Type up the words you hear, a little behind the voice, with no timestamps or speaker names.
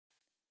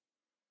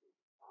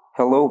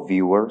Hello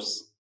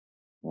viewers,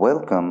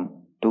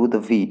 welcome to the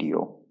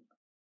video.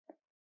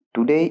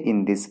 Today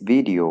in this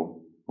video,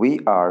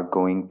 we are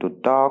going to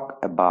talk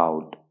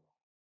about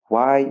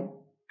why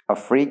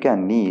Africa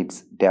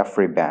needs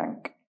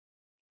Dafribank.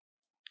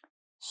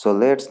 So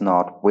let's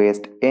not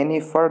waste any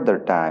further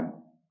time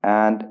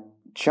and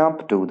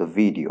jump to the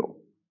video.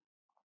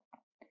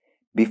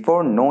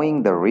 Before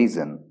knowing the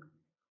reason,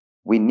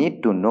 we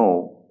need to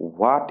know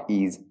what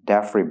is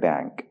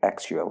Dafribank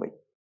actually.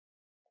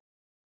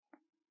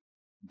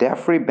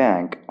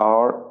 Dafribank,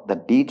 or the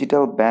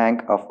Digital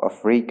Bank of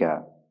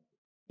Africa,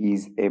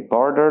 is a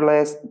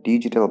borderless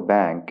digital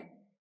bank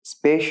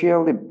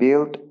specially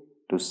built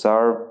to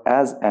serve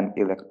as an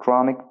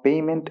electronic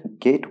payment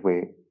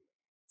gateway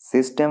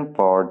system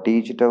for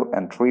digital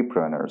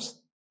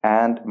entrepreneurs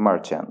and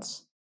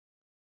merchants.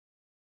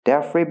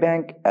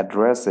 Dafribank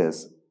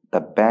addresses the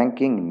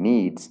banking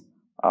needs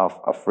of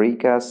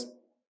Africa's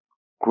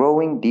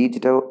growing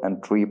digital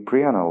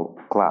entrepreneurial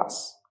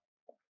class,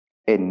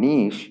 a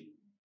niche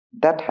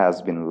that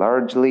has been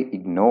largely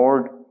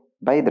ignored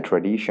by the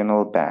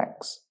traditional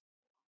banks.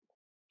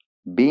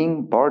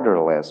 Being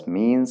borderless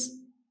means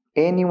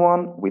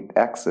anyone with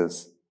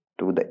access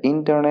to the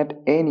internet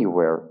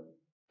anywhere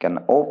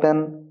can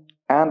open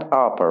and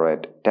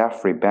operate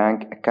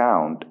Dafribank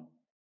account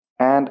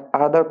and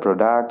other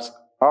products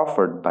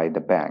offered by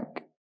the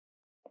bank.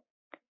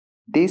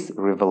 This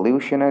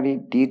revolutionary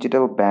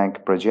digital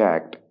bank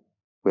project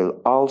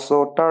will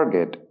also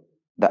target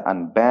the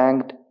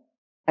unbanked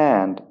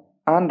and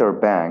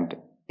underbanked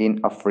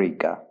in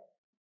Africa.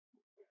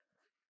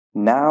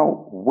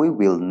 Now we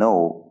will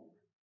know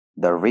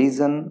the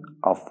reason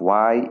of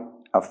why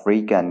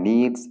Africa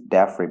needs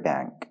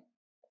Dafribank.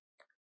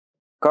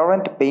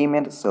 Current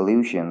payment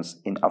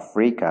solutions in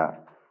Africa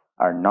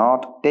are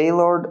not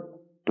tailored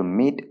to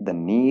meet the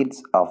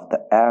needs of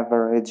the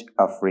average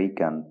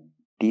African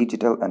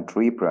digital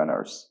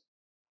entrepreneurs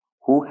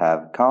who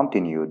have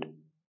continued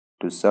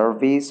to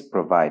service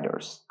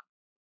providers.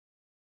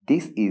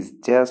 This is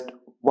just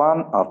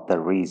one of the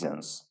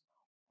reasons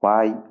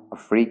why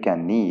Africa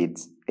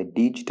needs a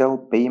digital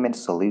payment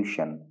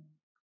solution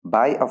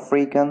by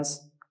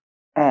Africans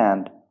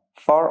and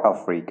for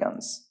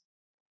Africans.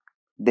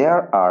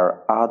 There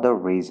are other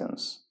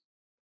reasons.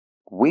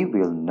 We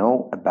will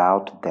know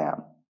about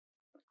them.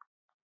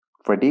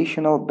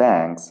 Traditional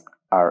banks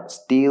are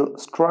still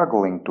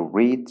struggling to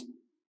reach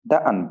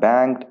the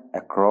unbanked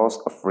across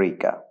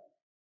Africa.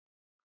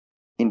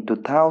 In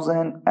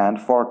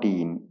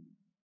 2014,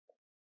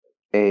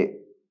 a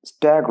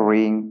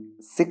staggering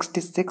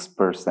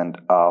 66%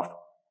 of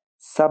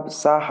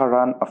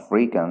sub-Saharan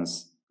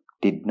Africans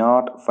did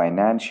not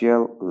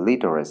financial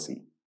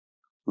literacy,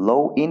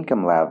 low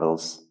income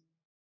levels,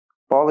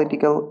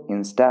 political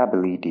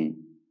instability,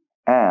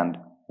 and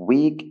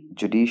weak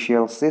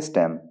judicial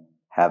system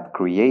have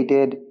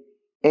created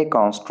a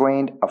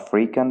constrained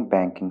African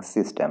banking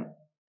system,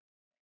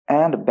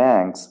 and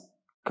banks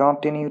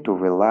continue to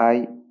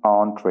rely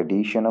on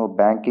traditional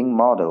banking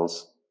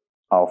models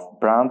of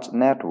branch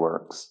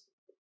networks,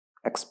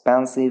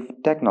 expensive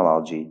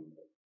technology,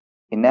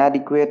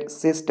 inadequate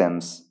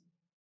systems,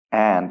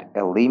 and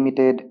a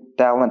limited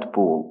talent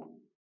pool.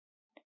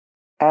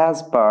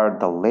 As per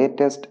the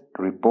latest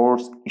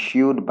reports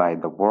issued by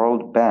the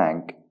World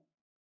Bank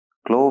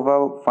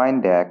Global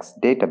Findex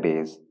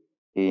database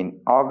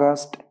in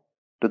August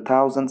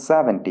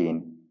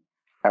 2017,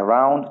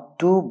 around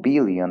 2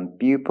 billion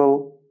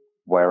people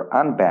were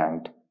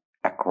unbanked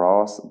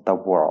across the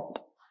world.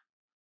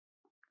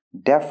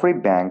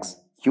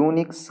 Dafribank's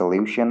unique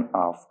solution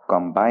of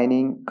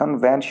combining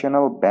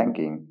conventional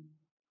banking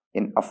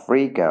in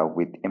Africa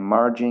with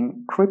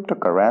emerging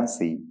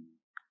cryptocurrency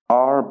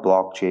or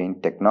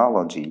blockchain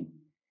technology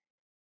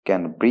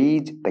can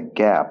bridge the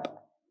gap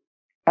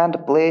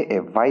and play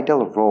a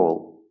vital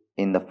role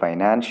in the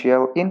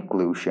financial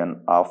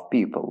inclusion of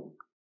people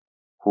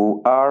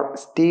who are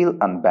still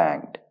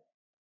unbanked.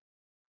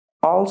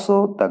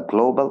 Also, the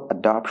global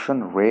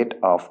adoption rate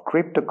of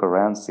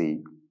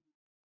cryptocurrency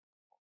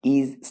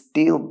is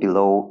still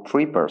below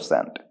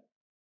 3%.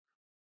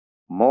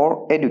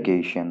 More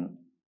education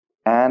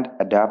and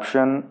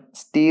adoption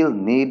still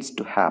needs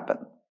to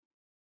happen.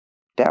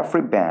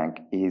 Dafribank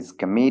is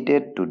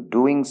committed to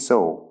doing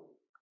so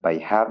by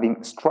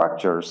having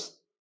structures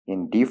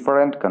in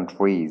different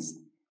countries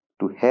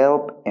to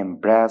help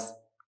embrace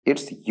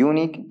its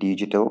unique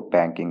digital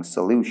banking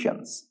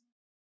solutions.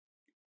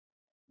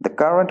 The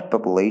current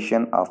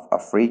population of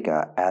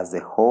Africa as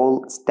a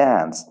whole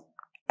stands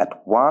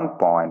at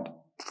 1.3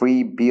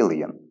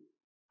 billion,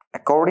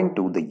 according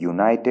to the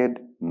United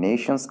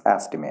Nations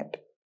estimate,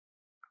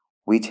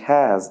 which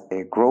has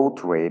a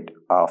growth rate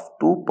of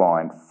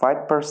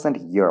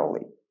 2.5%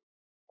 yearly.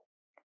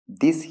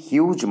 This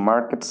huge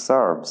market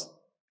serves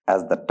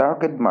as the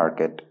target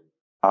market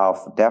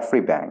of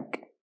Dafribank.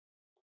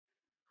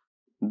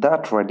 The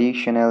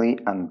traditionally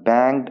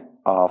unbanked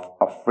of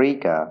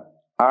Africa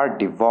are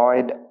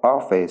devoid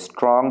of a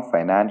strong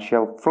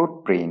financial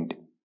footprint,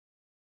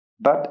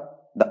 but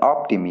the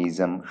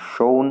optimism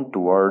shown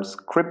towards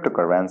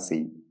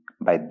cryptocurrency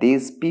by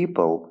these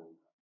people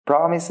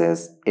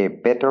promises a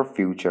better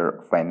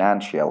future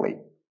financially.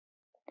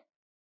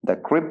 The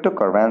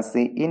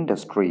cryptocurrency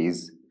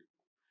industry's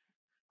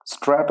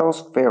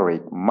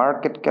stratospheric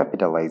market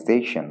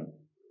capitalization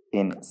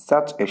in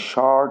such a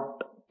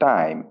short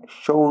time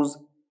shows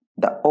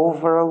the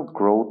overall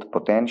growth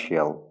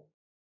potential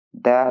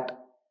that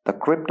the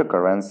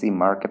cryptocurrency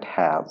market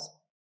has,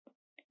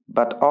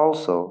 but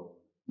also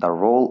the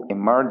role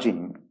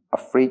emerging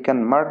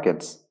African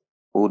markets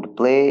would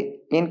play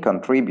in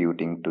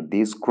contributing to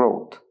this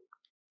growth.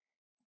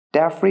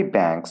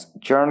 Dafribank's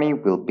journey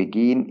will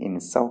begin in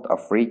South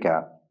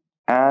Africa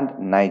and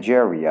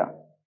Nigeria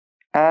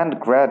and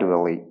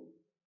gradually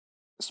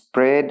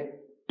spread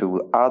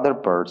to other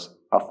parts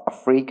of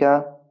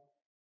Africa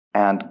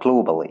and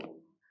globally,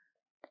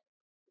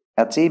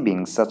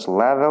 achieving such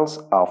levels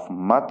of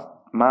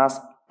mass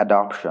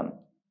adoption.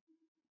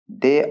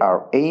 They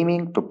are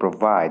aiming to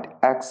provide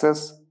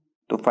access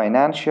to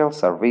financial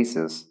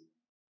services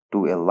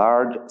to a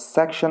large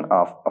section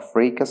of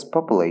Africa's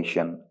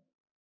population,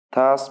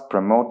 thus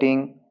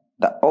promoting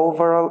the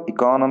overall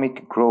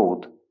economic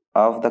growth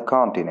of the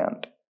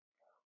continent,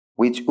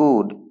 which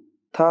would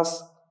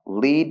thus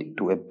lead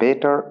to a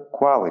better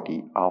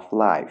quality of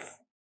life.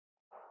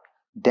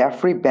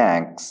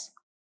 Dafribank's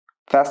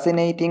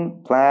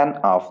fascinating plan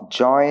of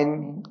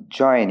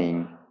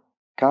joining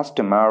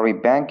customary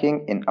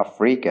banking in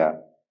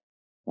Africa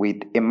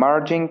with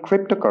emerging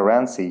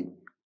cryptocurrency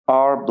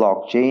or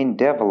blockchain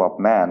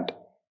development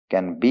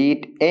can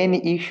beat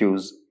any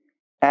issues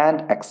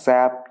and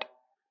accept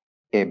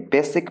a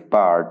basic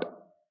part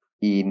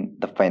in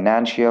the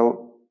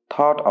financial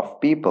thought of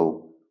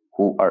people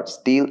who are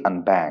still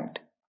unbanked.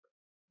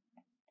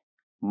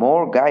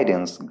 More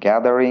guidance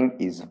gathering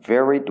is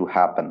very to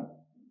happen.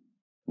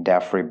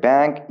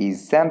 Dafribank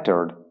is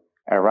centered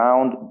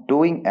around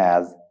doing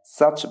as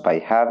such by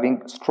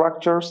having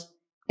structures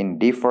in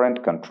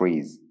different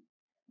countries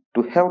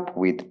to help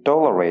with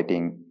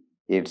tolerating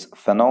its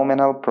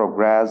phenomenal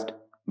progressed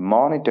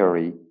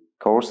monetary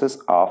courses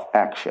of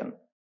action.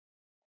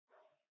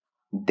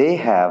 They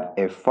have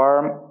a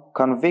firm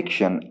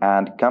conviction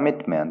and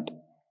commitment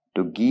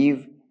to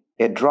give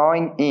a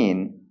drawing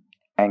in,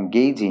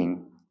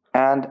 engaging,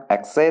 and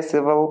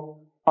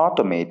accessible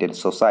automated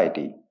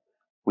society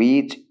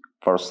which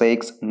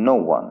forsakes no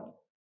one.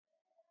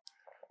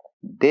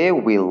 They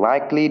will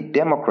likely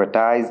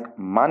democratize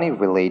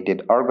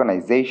money-related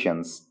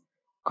organizations,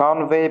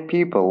 convey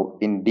people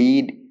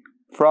indeed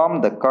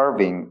from the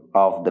curving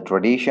of the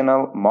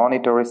traditional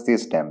monetary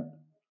system,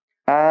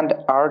 and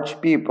urge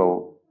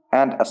people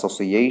and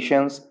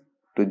associations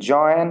to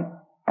join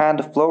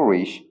and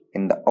flourish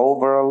in the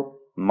overall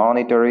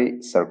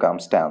monetary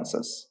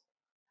circumstances.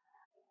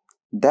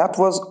 That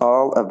was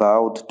all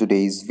about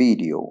today's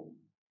video.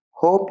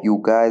 Hope you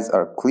guys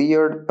are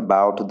cleared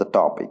about the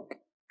topic.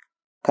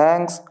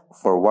 Thanks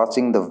for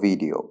watching the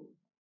video.